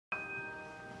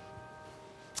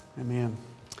Amen.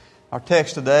 Our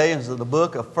text today is the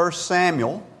book of 1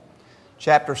 Samuel,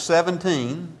 chapter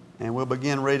 17, and we'll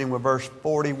begin reading with verse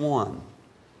 41.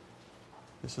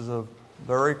 This is a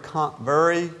very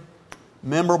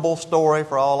memorable story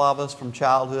for all of us from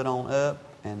childhood on up,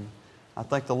 and I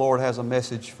think the Lord has a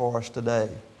message for us today.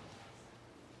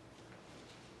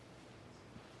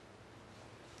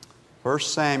 1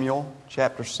 Samuel,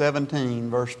 chapter 17,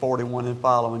 verse 41 and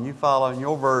following. You follow in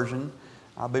your version.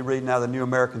 I'll be reading out of the New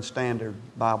American Standard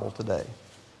Bible today.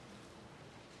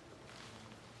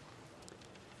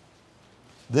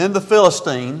 Then the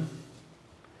Philistine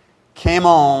came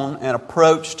on and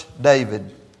approached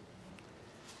David,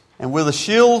 and with a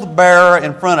shield bearer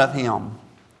in front of him.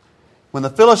 When the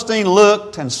Philistine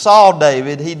looked and saw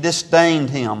David, he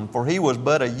disdained him, for he was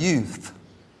but a youth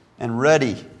and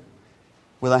ruddy,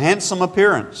 with a handsome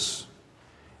appearance.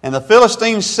 And the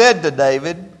Philistine said to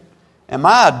David, "Am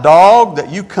I a dog that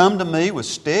you come to me with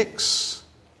sticks?"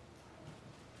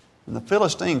 And the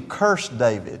Philistine cursed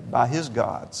David by his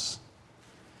gods.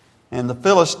 And the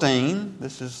Philistine,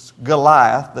 this is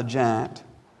Goliath the giant,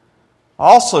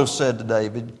 also said to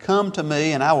David, "Come to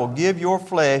me, and I will give your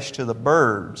flesh to the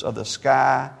birds of the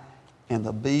sky and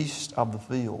the beasts of the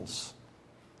fields."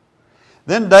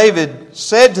 Then David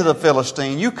said to the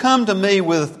Philistine, "You come to me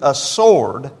with a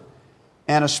sword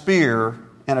and a spear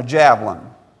and a javelin.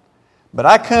 But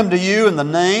I come to you in the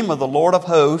name of the Lord of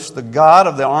hosts, the God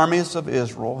of the armies of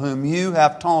Israel, whom you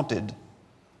have taunted.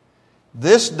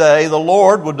 This day the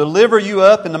Lord will deliver you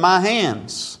up into my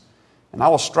hands, and I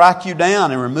will strike you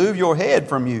down and remove your head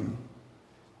from you.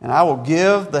 And I will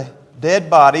give the dead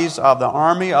bodies of the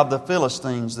army of the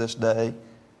Philistines this day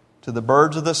to the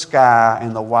birds of the sky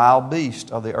and the wild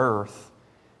beasts of the earth,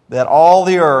 that all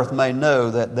the earth may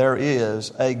know that there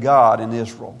is a God in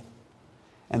Israel,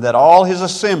 and that all his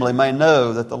assembly may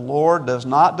know that the Lord does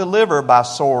not deliver by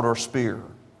sword or spear.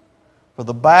 For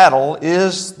the battle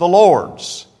is the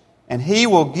Lord's, and he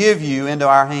will give you into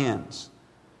our hands."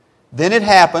 Then it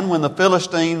happened, when the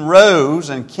Philistine rose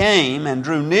and came and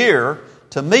drew near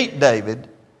to meet David,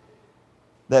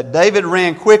 that David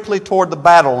ran quickly toward the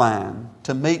battle line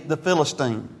to meet the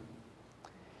Philistine.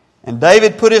 And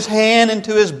David put his hand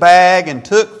into his bag and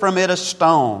took from it a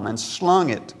stone and slung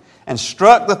it and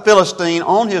struck the Philistine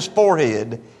on his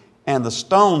forehead, and the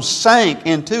stone sank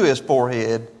into his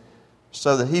forehead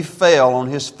so that he fell on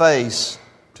his face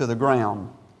to the ground.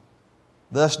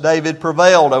 Thus David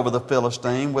prevailed over the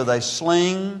Philistine with a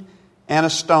sling and a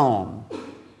stone.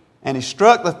 And he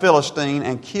struck the Philistine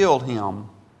and killed him,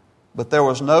 but there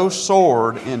was no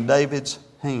sword in David's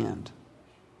hand.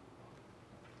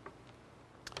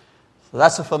 So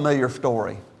that's a familiar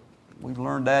story. We've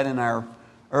learned that in our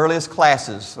earliest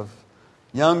classes of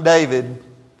young David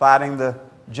fighting the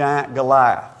giant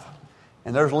Goliath.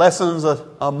 And there's lessons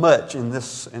of much in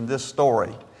this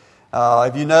story.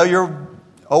 If you know your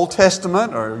Old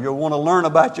Testament, or you'll want to learn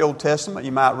about your Old Testament,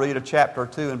 you might read a chapter or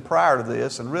two in prior to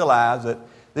this and realize that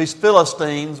these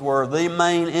Philistines were the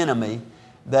main enemy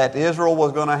that Israel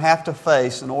was going to have to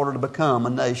face in order to become a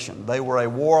nation. They were a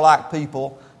warlike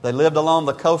people. They lived along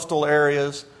the coastal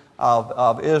areas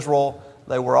of Israel.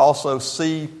 They were also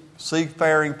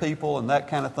seafaring people and that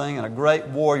kind of thing, and a great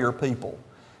warrior people.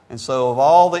 And so of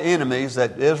all the enemies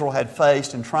that Israel had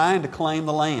faced in trying to claim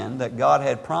the land that God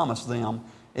had promised them,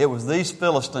 it was these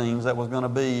Philistines that was going to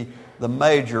be the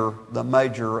major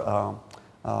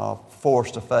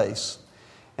force to face.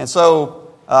 And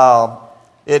so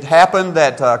it happened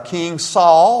that King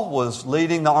Saul was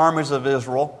leading the armies of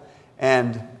Israel,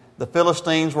 and the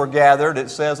Philistines were gathered,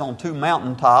 it says, on two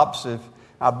mountaintops. If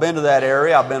I've been to that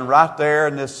area, I've been right there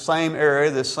in this same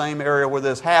area where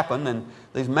this happened, and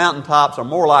these mountaintops are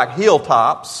more like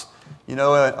hilltops. You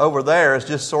know, over there it's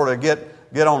just sort of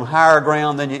get on higher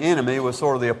ground than your enemy was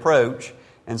sort of the approach.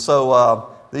 And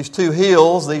so these two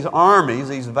hills, these armies,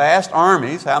 these vast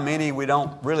armies, how many we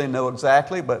don't really know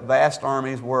exactly, but vast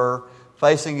armies were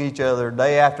facing each other.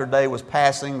 Day after day was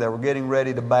passing. They were getting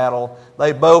ready to battle.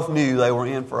 They both knew they were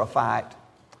in for a fight.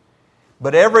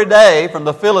 But every day from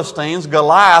the Philistines,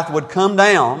 Goliath would come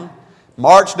down,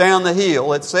 march down the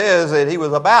hill. It says that he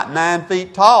was about 9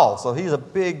 feet tall, so he's a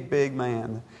big, big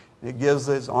man. It gives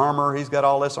his armor. He's got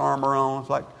all this armor on. It's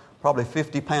like probably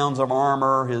 50 pounds of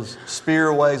armor. His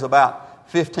spear weighs about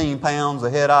 15 pounds.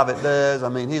 The head of it does. I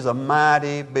mean, he's a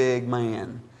mighty big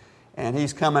man. And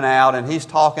he's coming out, and he's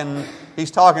talking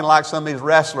like some of these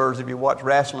wrestlers, if you watch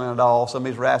wrestling at all, some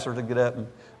of these wrestlers that get up and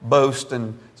boast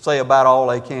and say about all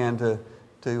they can to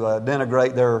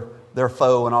denigrate their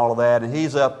foe and all of that. And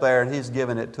he's up there, and he's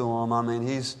giving it to them. I mean,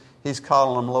 he's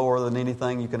calling them lower than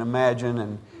anything you can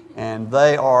imagine, and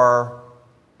they are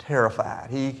terrified.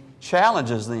 He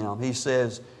challenges them. He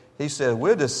says,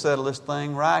 we'll just settle this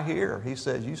thing right here. He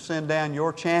says, you send down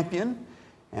your champion,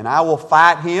 and I will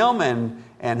fight him,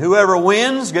 and whoever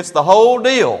wins gets the whole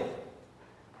deal.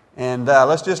 And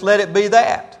let's just let it be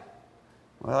that.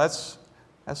 Well, that's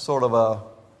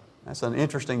an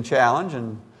interesting challenge,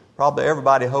 and probably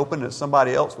everybody hoping that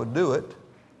somebody else would do it.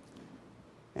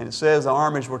 And it says the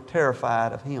armies were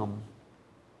terrified of him,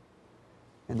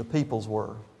 and the peoples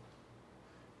were.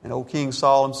 And old King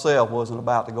Saul himself wasn't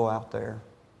about to go out there.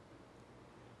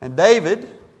 And David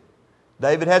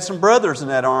had some brothers in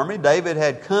that army. David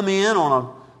had come in on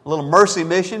a little mercy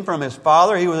mission from his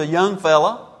father. He was a young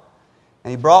fella,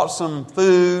 and he brought some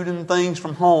food and things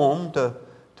from home to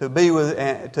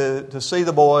see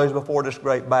the boys before this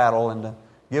great battle and to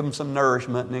give them some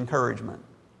nourishment and encouragement.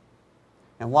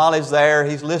 And while he's there,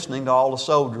 he's listening to all the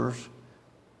soldiers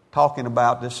talking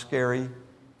about this scary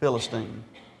Philistine.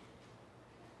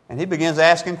 And he begins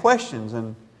asking questions,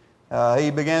 and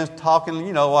he begins talking,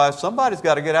 somebody's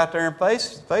got to get out there and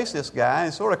face this guy,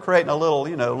 and sort of creating a little,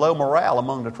 low morale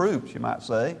among the troops, you might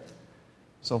say.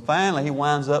 So finally, he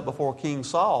winds up before King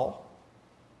Saul.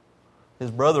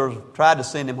 His brothers tried to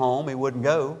send him home. He wouldn't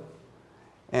go.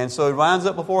 And so he winds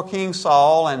up before King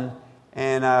Saul,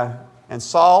 and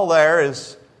Saul there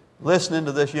is listening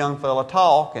to this young fella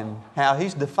talk and how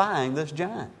he's defying this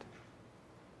giant.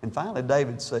 And finally,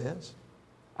 David says,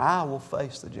 I will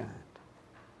face the giant.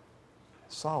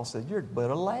 Saul said, you're but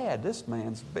a lad. This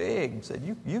man's big. He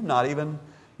said, you're not even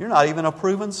a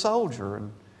proven soldier.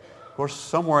 And of course,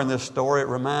 somewhere in this story, it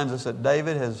reminds us that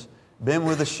David has been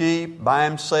with the sheep by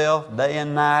himself, day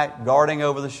and night, guarding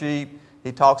over the sheep.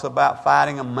 He talks about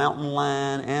fighting a mountain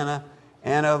lion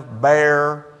and a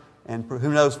bear, and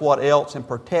who knows what else, and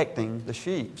protecting the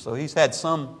sheep. So he's had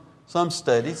some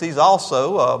studies. He's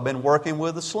also been working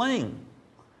with a sling.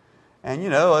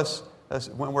 And us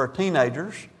when we're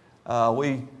teenagers,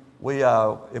 if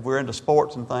we're into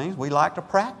sports and things, we like to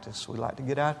practice. We like to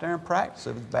get out there and practice.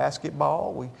 If it's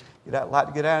basketball, we like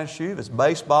to get out and shoot. If it's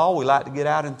baseball, we like to get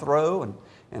out and throw.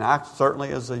 And I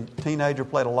certainly, as a teenager,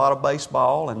 played a lot of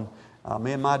baseball. And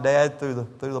me and my dad threw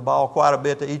the ball quite a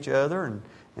bit to each other.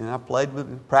 And I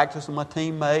practiced with my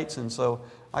teammates. And so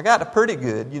I got pretty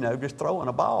good, just throwing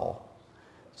a ball.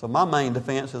 So my main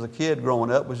defense as a kid growing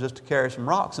up was just to carry some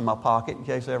rocks in my pocket in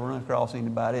case I ever run across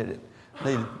anybody that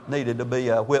needed to be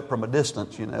whipped from a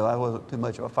distance. I wasn't too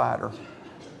much of a fighter.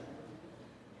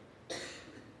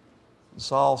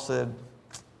 Saul said,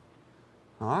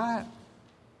 all right,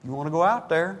 you want to go out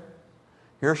there?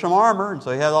 Here's some armor. And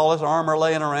so he has all this armor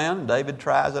laying around, and David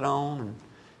tries it on,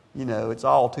 and it's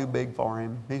all too big for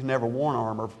him. He's never worn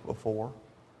armor before.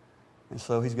 And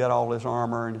so he's got all this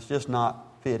armor, and it's just not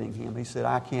fitting him. He said,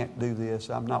 I can't do this.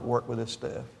 I'm not working with this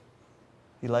stuff.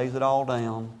 He lays it all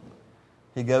down.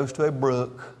 He goes to a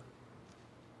brook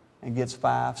and gets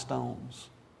 5 stones.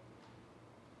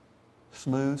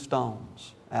 Smooth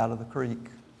stones out of the creek.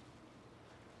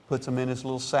 Puts them in his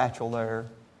little satchel there,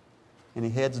 and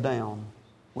he heads down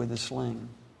with his sling.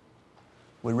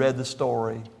 We read the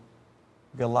story.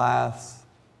 Goliath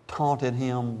taunted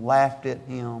him, laughed at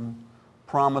him,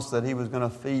 promised that he was going to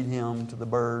feed him to the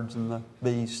birds and the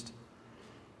beast.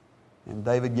 And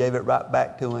David gave it right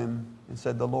back to him and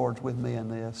said, the Lord's with me in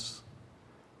this.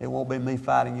 It won't be me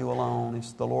fighting you alone.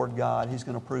 It's the Lord God. He's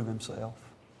going to prove himself.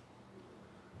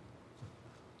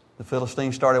 The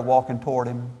Philistine started walking toward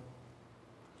him,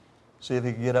 see if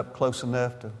he could get up close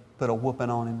enough to put a whooping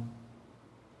on him.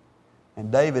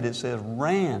 And David, it says,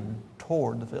 ran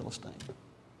toward the Philistine.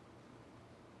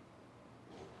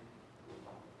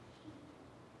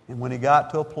 And when he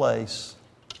got to a place,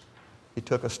 he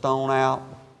took a stone out,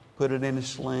 put it in his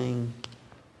sling,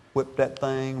 whipped that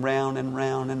thing round and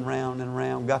round and round and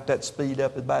round, got that speed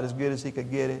up about as good as he could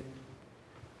get it.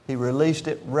 He released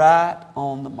it right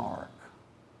on the mark.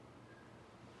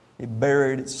 It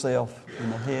buried itself in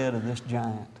the head of this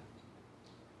giant,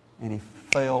 and he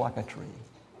fell like a tree,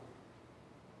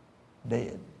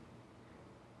 dead.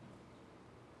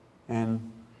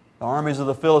 And the armies of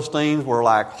the Philistines were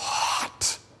like,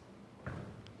 hot.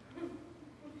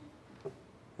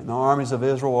 And the armies of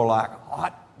Israel were like,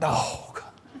 hot dog.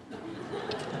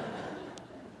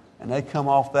 And they come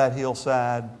off that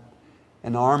hillside,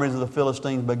 and the armies of the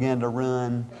Philistines began to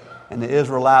run, and the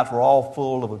Israelites were all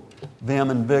full of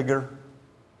vim and vigor.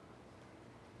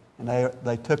 And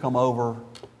they took them over,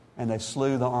 and they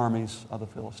slew the armies of the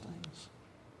Philistines.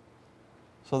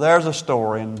 So there's a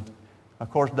story, and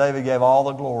of course David gave all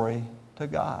the glory to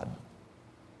God.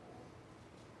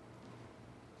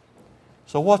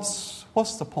 So what's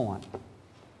the point?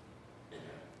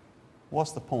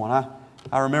 What's the point?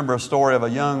 I remember a story of a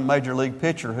young major league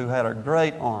pitcher who had a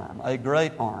great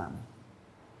arm.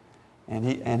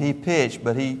 And he pitched,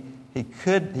 but he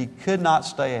could not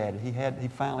stay at it. He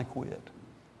finally quit.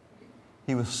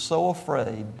 He was so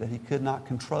afraid that he could not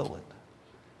control it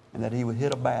and that he would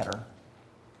hit a batter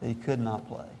that he could not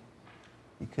play.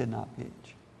 He could not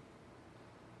pitch.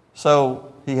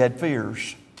 So he had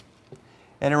fears.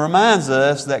 And it reminds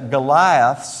us that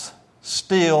Goliaths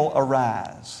still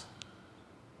arise.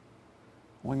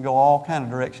 We can go all kind of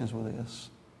directions with this.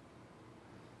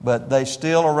 But they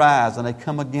still arise and they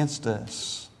come against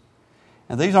us.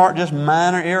 And these aren't just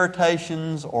minor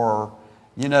irritations or,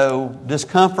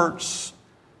 discomforts,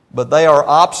 but they are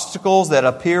obstacles that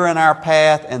appear in our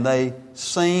path and they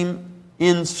seem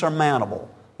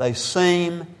insurmountable. They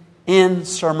seem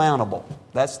insurmountable.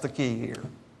 That's the key here.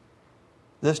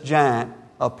 This giant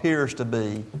appears to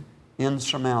be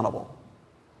insurmountable.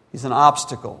 He's an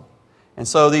obstacle. And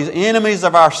so these enemies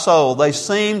of our soul, they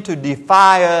seem to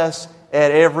defy us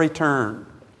at every turn.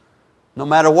 No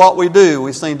matter what we do,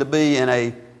 we seem to be in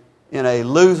a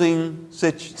losing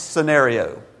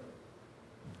scenario.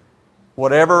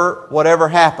 Whatever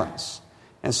happens.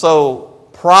 And so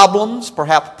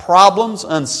perhaps problems,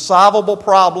 unsolvable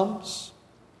problems.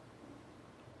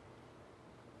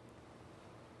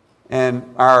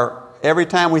 And every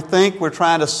time we think we're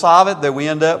trying to solve it, that we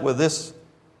end up with this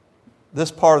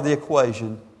part of the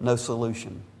equation, no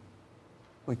solution.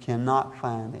 We cannot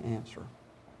find the answer.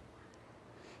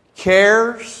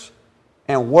 Cares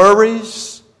and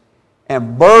worries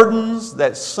and burdens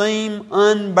that seem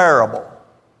unbearable.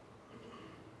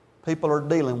 People are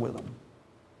dealing with them.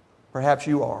 Perhaps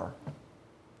you are.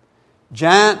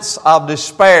 Giants of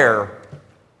despair.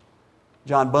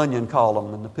 John Bunyan called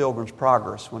them in The Pilgrim's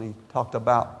Progress when he talked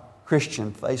about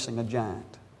Christian facing a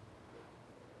giant.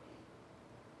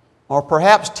 Or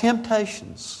perhaps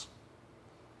temptations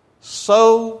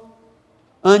so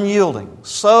unyielding,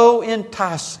 so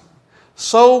enticing,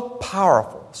 so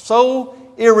powerful, so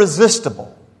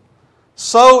irresistible,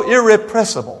 so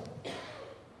irrepressible.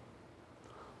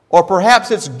 Or perhaps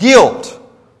it's guilt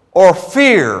or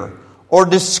fear or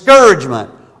discouragement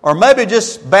or maybe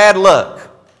just bad luck.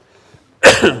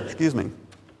 Excuse me.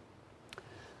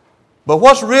 But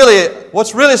what's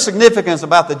really significant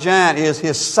about the giant is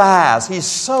his size. He's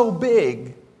so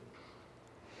big.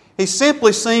 He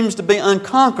simply seems to be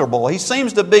unconquerable. He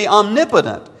seems to be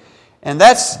omnipotent. And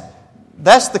that's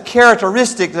the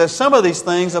characteristic that some of these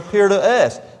things appear to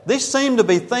us. These seem to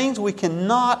be things we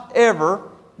cannot ever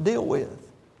deal with.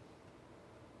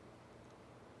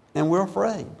 And we're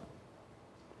afraid.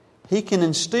 He can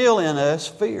instill in us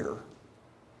fear.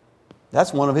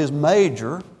 That's one of his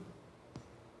major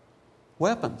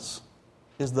weapons,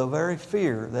 is the very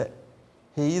fear that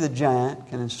he, the giant,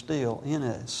 can instill in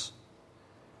us.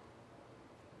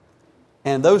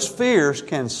 And those fears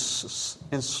can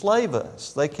enslave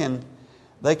us. They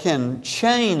can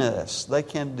chain us. They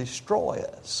can destroy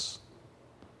us.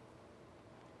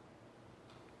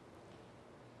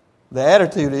 The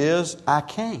attitude is, I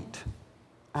can't.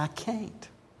 I can't.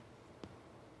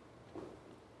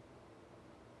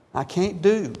 I can't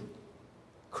do.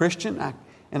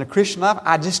 In a Christian life,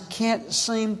 I just can't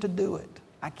seem to do it.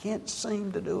 I can't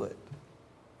seem to do it.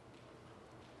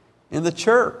 In the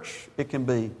church, it can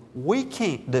be, we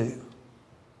can't do.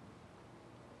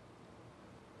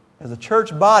 As a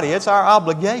church body, it's our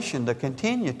obligation to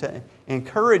continue to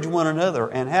encourage one another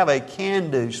and have a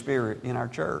can-do spirit in our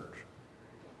church.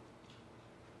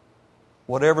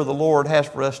 Whatever the Lord has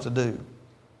for us to do.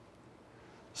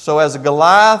 So as a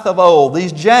Goliath of old,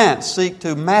 these giants seek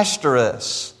to master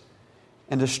us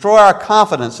and destroy our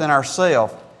confidence in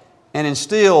ourselves and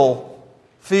instill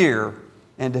fear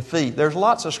and defeat. There's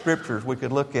lots of scriptures we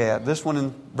could look at. This one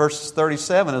in verse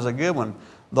 37 is a good one.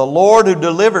 The Lord who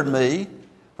delivered me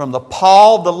from the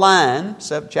paw of the lion,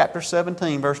 chapter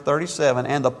 17, verse 37,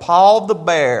 and the paw of the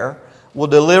bear will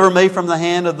deliver me from the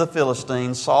hand of the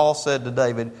Philistines. Saul said to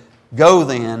David, go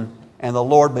then, and the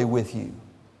Lord be with you.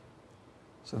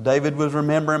 So David was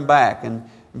remembering back. And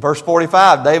in verse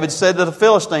 45, David said to the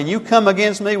Philistine, you come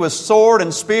against me with sword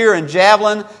and spear and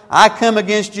javelin. I come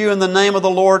against you in the name of the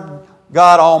Lord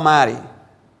God Almighty,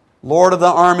 Lord of the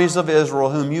armies of Israel,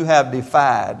 whom you have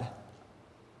defied.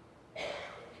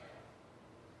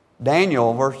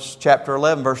 Daniel, chapter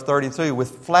 11, verse 33,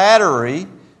 with flattery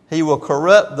he will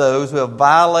corrupt those who have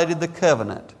violated the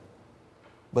covenant.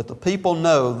 But the people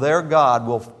know their God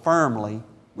will firmly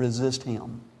resist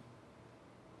him.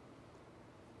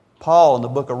 Paul in the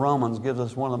book of Romans gives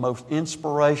us one of the most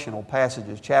inspirational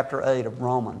passages, chapter 8 of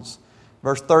Romans.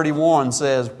 Verse 31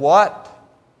 says, what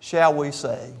shall we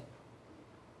say?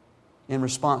 in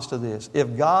response to this.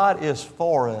 If God is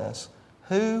for us,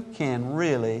 who can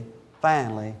really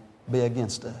finally be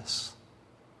against us?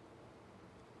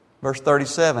 Verse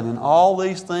 37, in all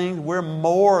these things we're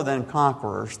more than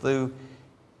conquerors through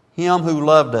Him who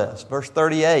loved us. Verse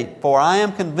 38, for I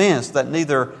am convinced that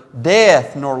neither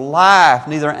death nor life,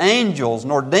 neither angels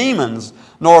nor demons,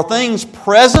 nor things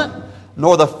present,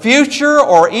 nor the future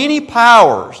or any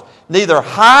powers, neither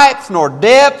height nor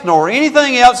depth nor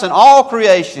anything else in all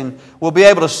creation will be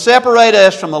able to separate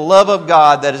us from the love of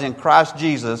God that is in Christ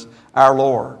Jesus our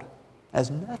Lord. There's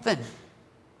nothing.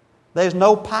 There's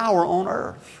no power on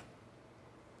earth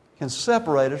can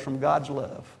separate us from God's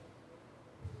love.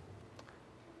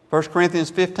 1 Corinthians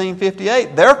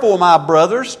 15:58, therefore, my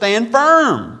brothers, stand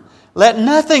firm. Let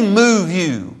nothing move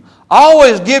you.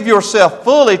 Always give yourself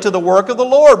fully to the work of the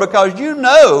Lord, because you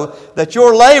know that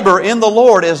your labor in the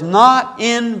Lord is not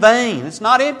in vain. It's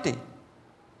not empty.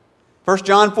 1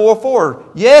 John 4:4,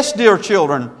 yes, dear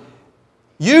children,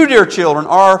 you, dear children,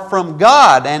 are from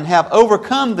God and have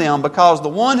overcome them, because the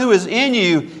one who is in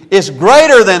you is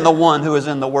greater than the one who is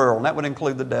in the world. And that would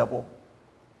include the devil.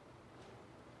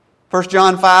 1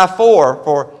 John 5:4,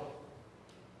 for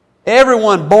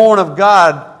everyone born of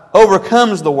God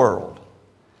overcomes the world.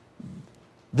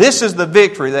 This is the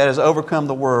victory that has overcome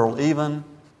the world, even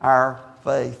our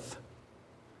faith.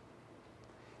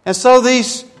 And so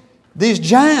these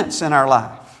giants in our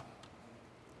life,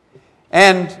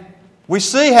 and we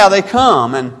see how they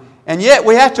come, and yet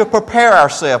we have to prepare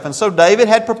ourselves. And so David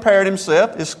had prepared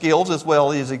himself, his skills as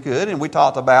well as he could, and we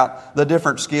talked about the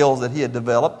different skills that he had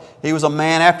developed. He was a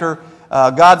man after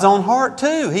God's own heart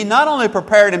too. He not only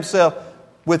prepared himself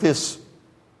with his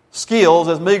skills,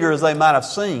 as meager as they might have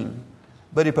seemed,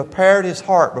 but he prepared his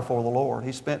heart before the Lord.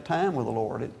 He spent time with the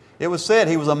Lord. It was said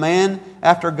he was a man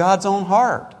after God's own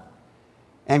heart.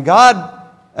 And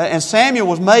Samuel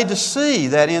was made to see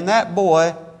that in that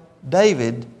boy,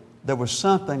 David, there was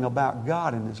something about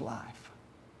God in his life.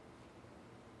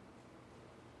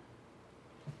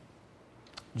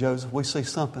 Joseph, we see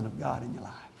something of God in your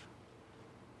life.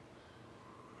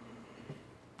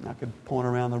 I could point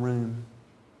around the room,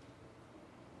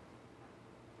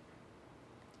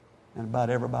 and about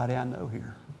everybody I know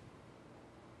here.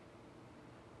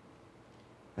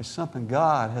 There's something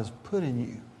God has put in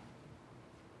you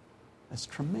that's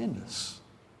tremendous.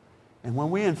 And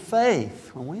when we in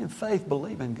faith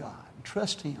believe in God,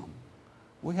 trust Him,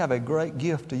 we have a great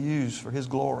gift to use for His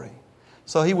glory.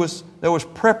 So there was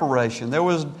preparation, there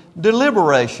was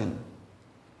deliberation.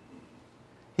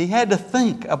 He had to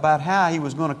think about how he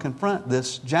was going to confront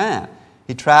this giant.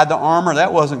 He tried the armor,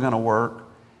 that wasn't going to work.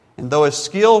 And though his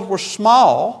skills were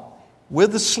small,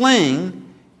 with the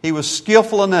sling, he was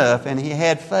skillful enough, and he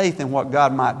had faith in what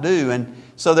God might do. And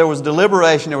so there was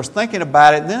deliberation, there was thinking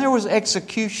about it, and then there was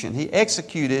execution. He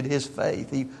executed his faith.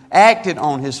 He acted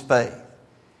on his faith.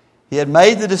 He had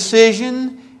made the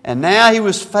decision, and now he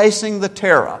was facing the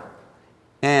terror.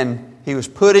 And he was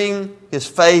putting his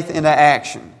faith into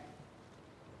action.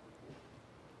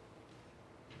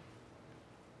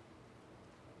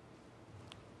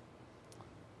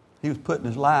 He was putting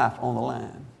his life on the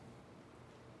line.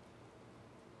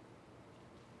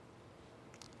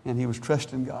 And he was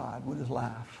trusting God with his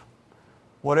life.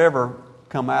 Whatever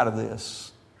come out of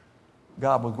this,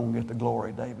 God was going to get the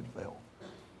glory, David felt.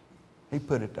 He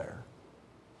put it there.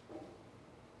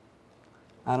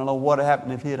 I don't know what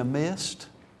happened if he had missed.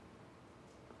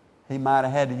 He might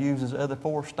have had to use his other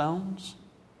 4 stones.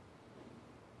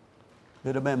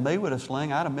 If it had been me with a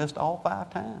sling, I'd have missed all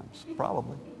 5 times,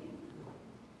 probably.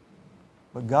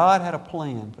 But God had a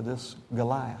plan for this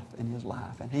Goliath in his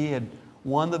life, and he had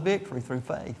won the victory through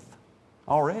faith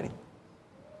already.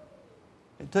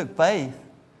 It took faith.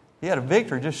 He had a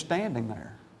victory just standing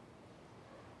there.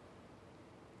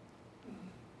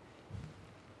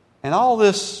 And all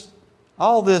this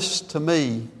to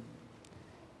me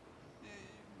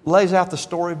lays out the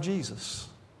story of Jesus.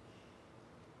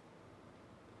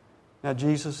 Now,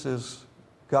 Jesus is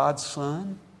God's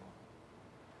Son.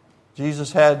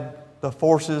 Jesus had the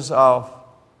forces of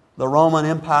the Roman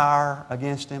Empire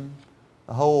against him,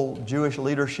 the whole Jewish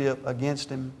leadership against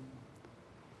him.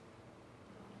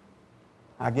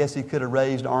 I guess he could have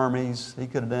raised armies. He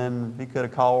could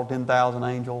have called 10,000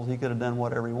 angels. He could have done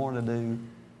whatever he wanted to do.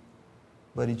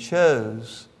 But he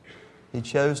chose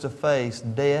to face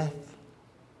death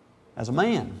as a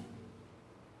man.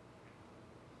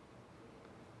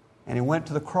 And he went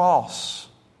to the cross.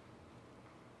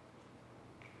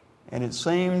 And it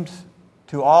seemed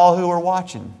to all who were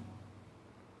watching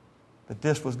that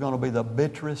this was going to be the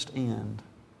bitterest end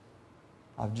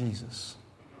of Jesus.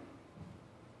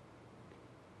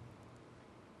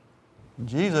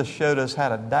 Jesus showed us how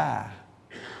to die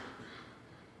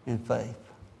in faith.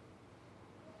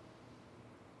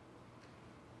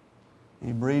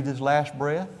 He breathed His last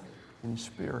breath in His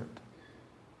spirit.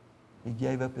 He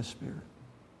gave up His spirit.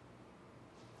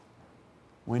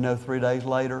 We know 3 days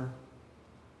later,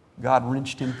 God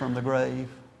wrenched Him from the grave.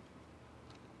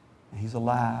 He's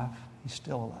alive. He's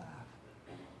still alive.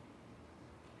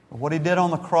 But what He did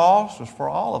on the cross was for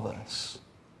all of us.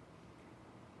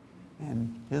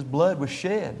 And His blood was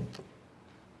shed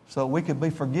so that we could be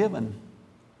forgiven,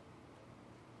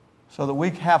 so that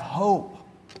we could have hope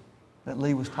that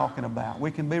Lee was talking about. We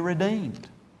can be redeemed.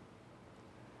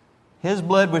 His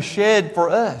blood was shed for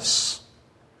us.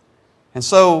 And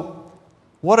so,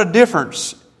 what a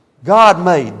difference God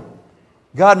made.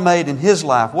 God made in His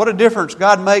life. What a difference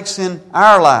God makes in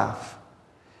our life.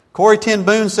 Corrie ten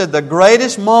Boom said, the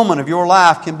greatest moment of your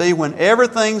life can be when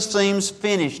everything seems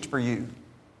finished for you.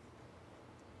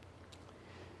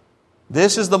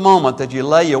 This is the moment that you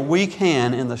lay your weak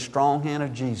hand in the strong hand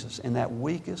of Jesus. In that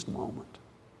weakest moment,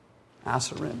 I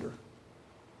surrender.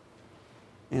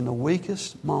 In the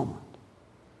weakest moment.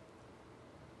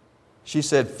 She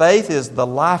said, faith is the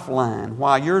lifeline.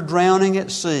 While you're drowning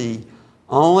at sea,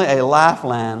 only a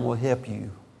lifeline will help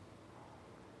you.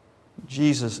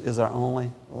 Jesus is our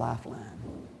only lifeline.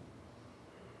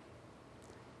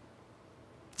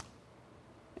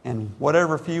 And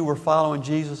whatever few were following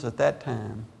Jesus at that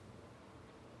time,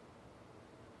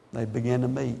 they began to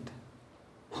meet.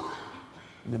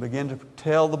 And they began to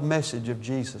tell the message of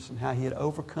Jesus and how He had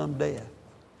overcome death.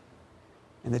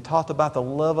 And they talked about the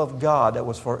love of God that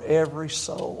was for every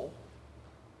soul.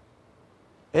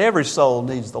 Every soul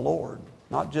needs the Lord,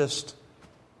 not just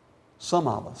some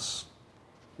of us.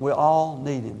 We all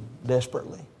need Him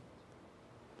desperately.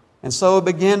 And so it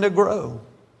began to grow.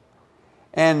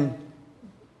 And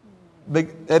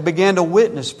they began to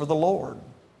witness for the Lord.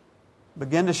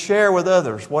 Began to share with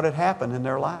others what had happened in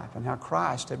their life and how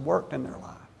Christ had worked in their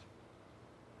lives.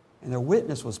 And their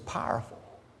witness was powerful.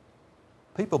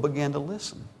 People began to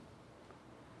listen.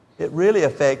 It really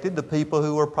affected the people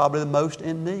who were probably the most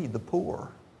in need, the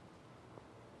poor.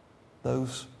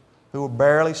 Those who were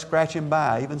barely scratching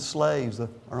by, even slaves. The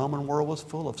Roman world was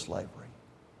full of slavery.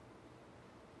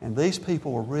 And these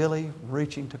people were really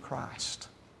reaching to Christ.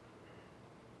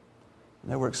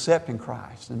 And they were accepting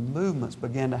Christ, and movements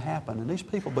began to happen. And these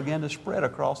people began to spread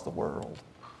across the world.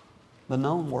 The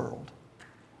known world.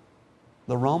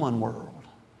 The Roman world.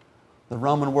 The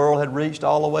Roman world had reached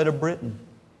all the way to Britain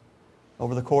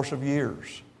over the course of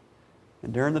years.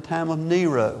 And during the time of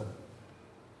Nero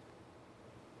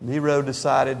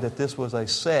decided that this was a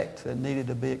sect that needed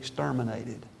to be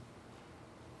exterminated.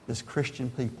 This Christian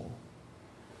people.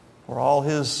 For all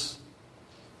his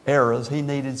errors, he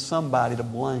needed somebody to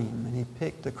blame, and he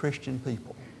picked the Christian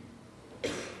people.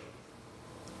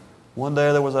 One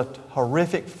day there was a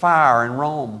horrific fire in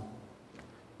Rome.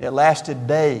 It lasted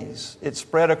days. It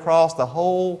spread across the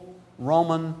whole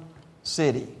Roman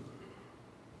city,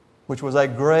 which was a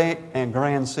great and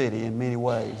grand city in many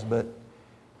ways, but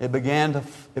it began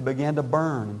to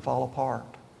burn and fall apart.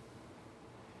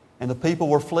 And the people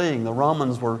were fleeing. The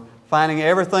Romans were finding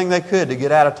everything they could to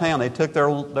get out of town. They took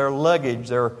their luggage,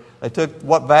 they took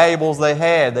what valuables they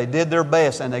had, they did their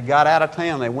best, and they got out of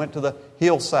town. They went to the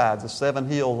hillsides, the 7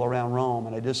 hills around Rome,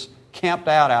 and they just camped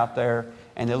out there,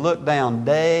 and they looked down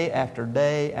day after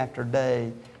day after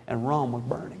day, and Rome was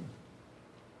burning.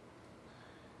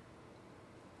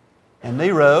 And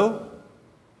Nero,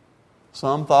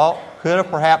 some thought, could have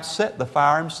perhaps set the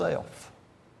fire himself.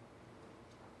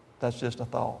 That's just a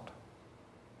thought.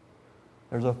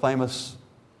 There's a famous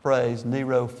phrase,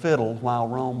 Nero fiddled while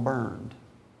Rome burned.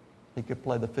 He could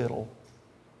play the fiddle.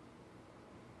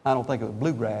 I don't think it was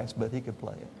bluegrass, but he could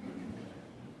play it.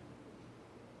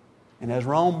 And as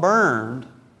Rome burned,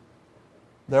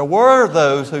 there were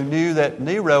those who knew that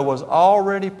Nero was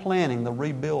already planning the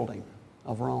rebuilding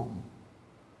of Rome.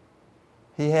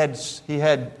 He had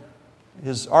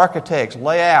his architects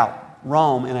lay out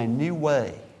Rome in a new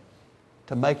way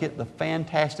to make it the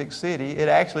fantastic city it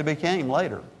actually became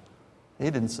later. He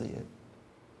didn't see it.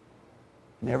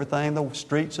 And everything, the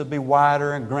streets would be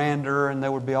wider and grander, and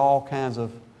there would be all kinds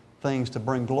of things to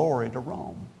bring glory to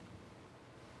Rome.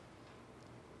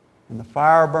 And the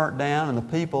fire burnt down, and the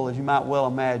people, as you might well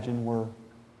imagine, were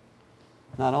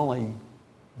not only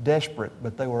desperate,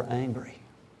 but they were angry.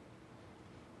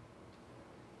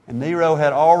 And Nero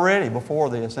had already, before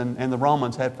this, and the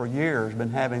Romans had for years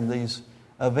been having these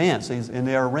events in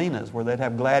their arenas where they'd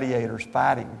have gladiators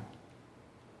fighting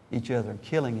each other and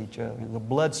killing each other. It was a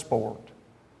blood sport.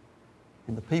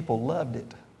 And the people loved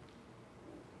it.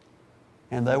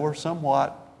 And they were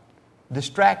somewhat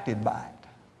distracted by it.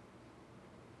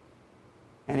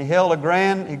 And he held a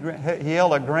grand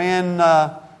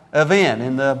event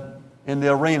in the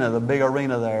arena, the big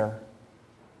arena there.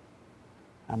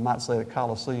 I might say the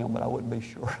Colosseum, but I wouldn't be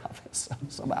sure of it.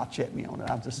 Somebody check me on it.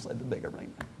 I've just said the big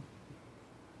arena.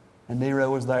 And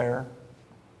Nero was there,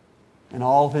 and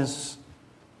all his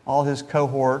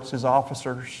cohorts, his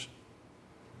officers,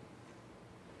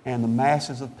 and the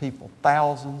masses of people,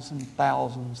 thousands and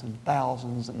thousands and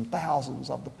thousands and thousands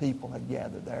of the people had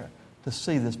gathered there to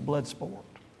see this blood sport.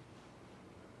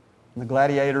 And the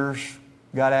gladiators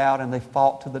got out and they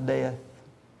fought to the death.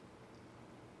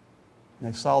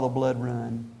 And they saw the blood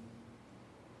run.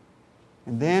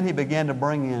 And then he began to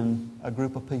bring in a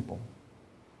group of people.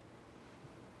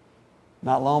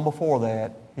 Not long before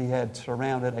that, he had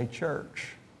surrounded a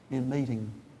church in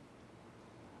meeting.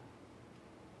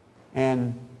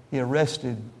 And he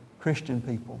arrested Christian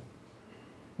people,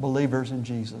 believers in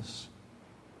Jesus.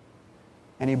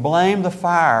 And he blamed the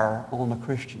fire on the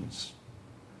Christians.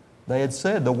 They had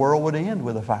said the world would end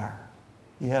with a fire.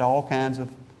 He had all kinds of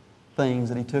things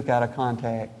that he took out of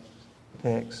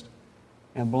context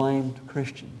and blamed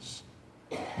Christians.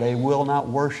 They will not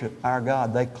worship our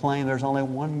God. They claim there's only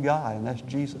one God, and that's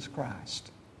Jesus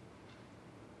Christ.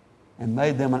 And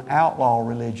made them an outlaw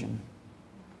religion.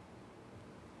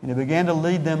 And he began to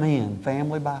lead them in,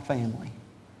 family by family,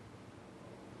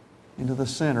 into the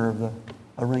center of the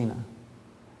arena.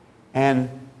 And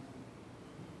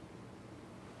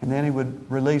then he would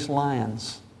release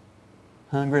lions,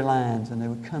 hungry lions, and they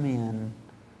would come in,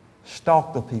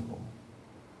 stalk the people,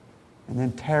 and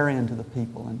then tear into the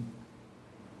people and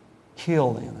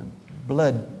kill them, and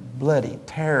bloody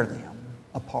tear them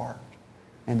apart.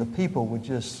 And the people would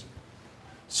just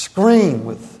scream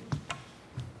with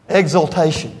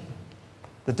exultation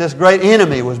that this great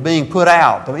enemy was being put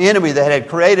out, the enemy that had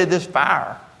created this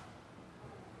fire.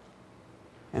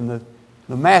 And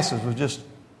the masses was just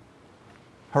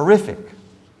horrific.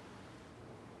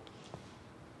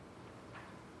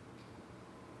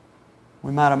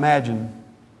 We might imagine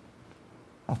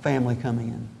a family coming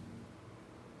in.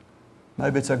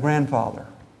 Maybe it's a grandfather.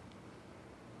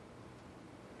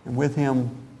 And with him,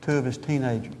 2 of his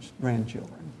teenagers,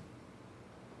 grandchildren.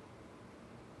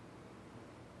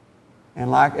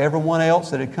 And like everyone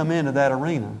else that had come into that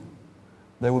arena,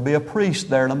 there would be a priest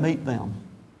there to meet them.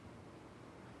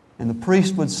 And the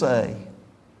priest would say,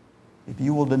 if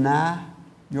you will deny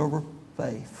your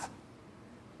faith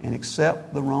and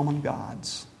accept the Roman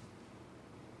gods,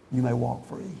 you may walk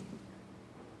free.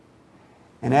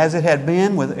 And as it had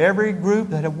been with every group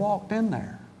that had walked in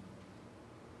there,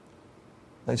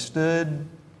 they stood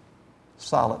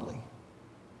solidly,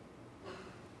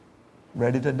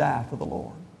 ready to die for the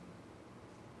Lord.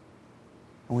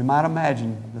 And we might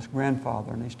imagine this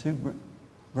grandfather and these 2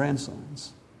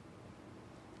 grandsons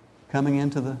coming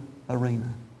into the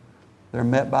arena. They're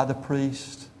met by the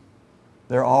priest.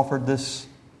 They're offered this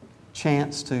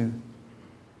chance to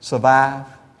survive.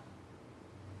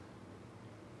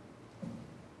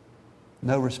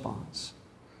 No response.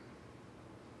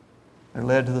 They're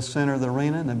led to the center of the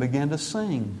arena and they begin to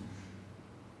sing.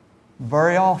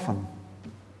 Very often,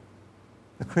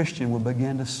 the Christian would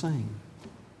begin to sing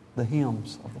the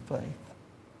hymns of the faith.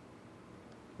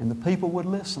 And the people would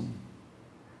listen.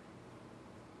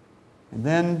 And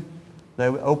then they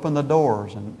would open the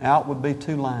doors and out would be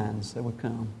 2 lions that would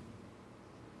come.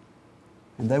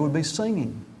 And they would be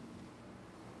singing.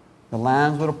 The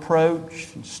lions would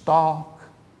approach and stalk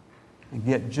and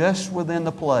get just within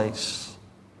the place,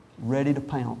 ready to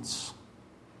pounce.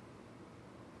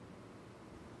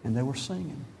 And they were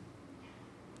singing.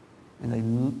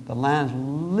 And the lions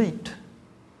leaped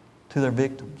to their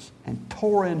victims and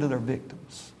tore into their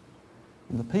victims.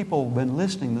 And the people have been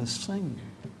listening to this singing.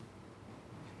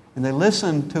 And they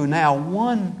listened to now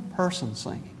one person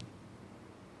singing.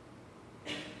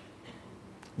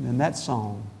 And then that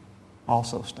song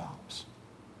also stops.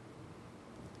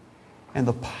 And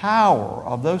the power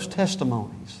of those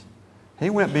testimonies, he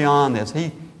went beyond this.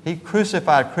 He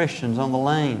crucified Christians on the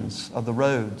lanes of the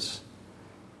roads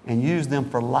and used them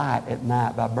for light at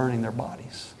night by burning their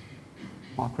bodies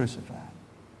while crucified.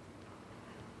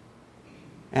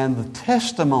 And the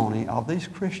testimony of these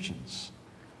Christians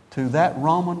to that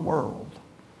Roman world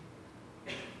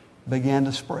began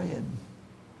to spread.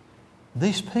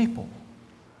 These people,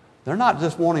 they're not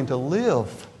just wanting to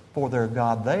live for their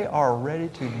God, they are ready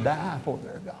to die for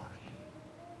their God.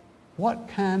 What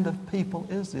kind of people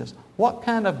is this? What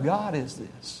kind of God is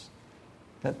this?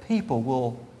 That people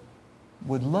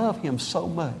would love Him so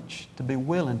much to be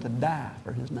willing to die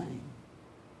for His name.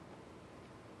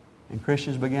 And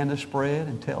Christians began to spread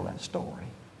and tell that story.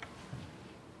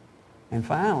 And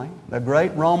finally, the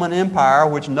great Roman Empire,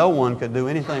 which no one could do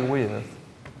anything with,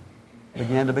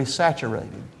 began to be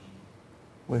saturated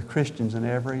with Christians in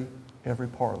every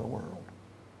part of the world.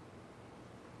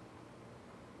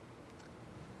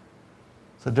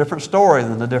 It's a different story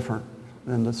than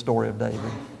the story of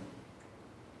David.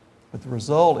 But the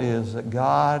result is that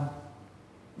God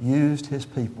used His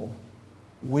people,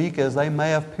 weak as they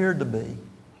may have appeared to be,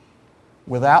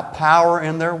 without power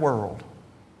in their world.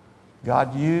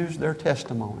 God used their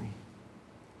testimony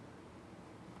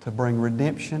to bring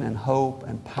redemption and hope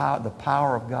and the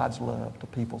power of God's love to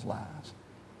people's lives.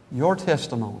 Your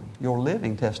testimony, your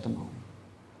living testimony,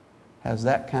 has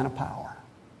that kind of power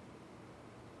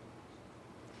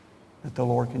that the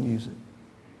Lord can use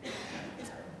it.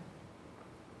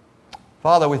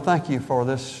 Father, we thank You for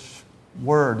this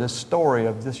word, this story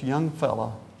of this young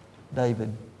fella,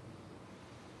 David,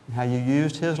 and how You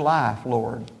used his life,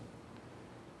 Lord.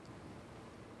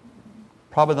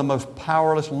 Probably the most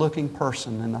powerless looking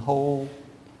person in the whole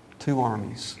two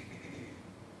armies.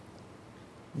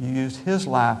 You used his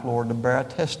life, Lord, to bear a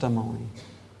testimony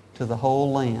to the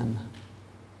whole land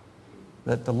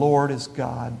that the Lord is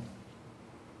God.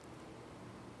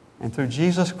 And through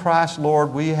Jesus Christ,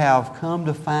 Lord, we have come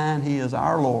to find He is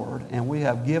our Lord, and we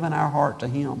have given our heart to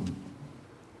Him.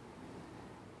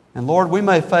 And Lord, we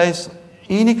may face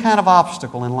any kind of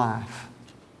obstacle in life.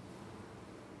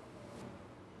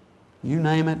 You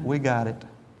name it, we got it.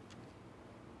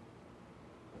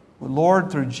 But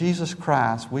Lord, through Jesus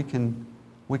Christ, we can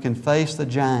face the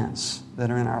giants that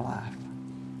are in our life.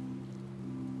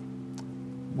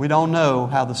 We don't know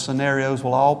how the scenarios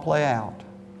will all play out.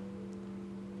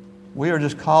 We are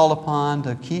just called upon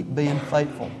to keep being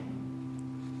faithful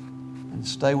and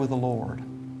stay with the Lord.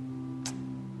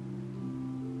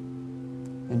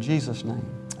 In Jesus' name,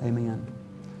 amen.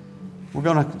 We're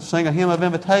going to sing a hymn of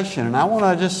invitation, and I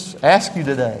want to just ask you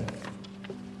today,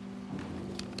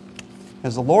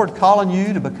 is the Lord calling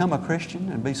you to become a Christian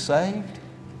and be saved?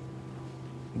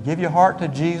 And give your heart to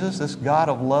Jesus, this God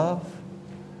of love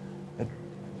that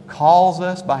calls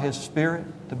us by His Spirit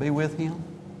to be with Him?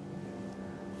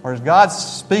 Or is God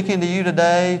speaking to you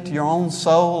today, to your own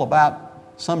soul, about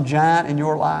some giant in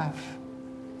your life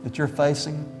that you're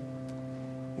facing?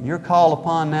 And you're called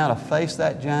upon now to face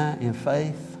that giant in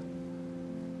faith.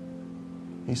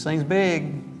 He seems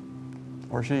big,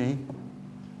 or she,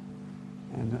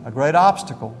 and a great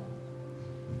obstacle.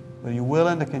 But you're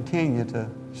willing to continue to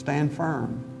stand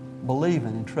firm, believing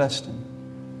and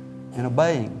trusting and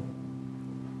obeying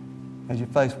as you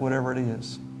face whatever it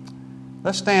is.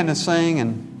 Let's stand and sing,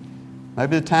 and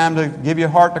maybe the time to give your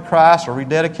heart to Christ or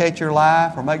rededicate your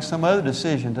life or make some other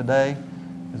decision today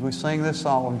as we sing this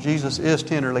song, Jesus is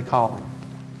tenderly calling.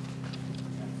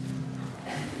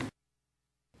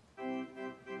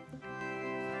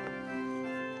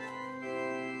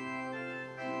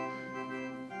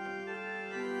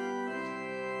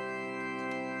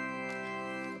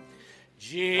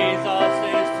 Jesus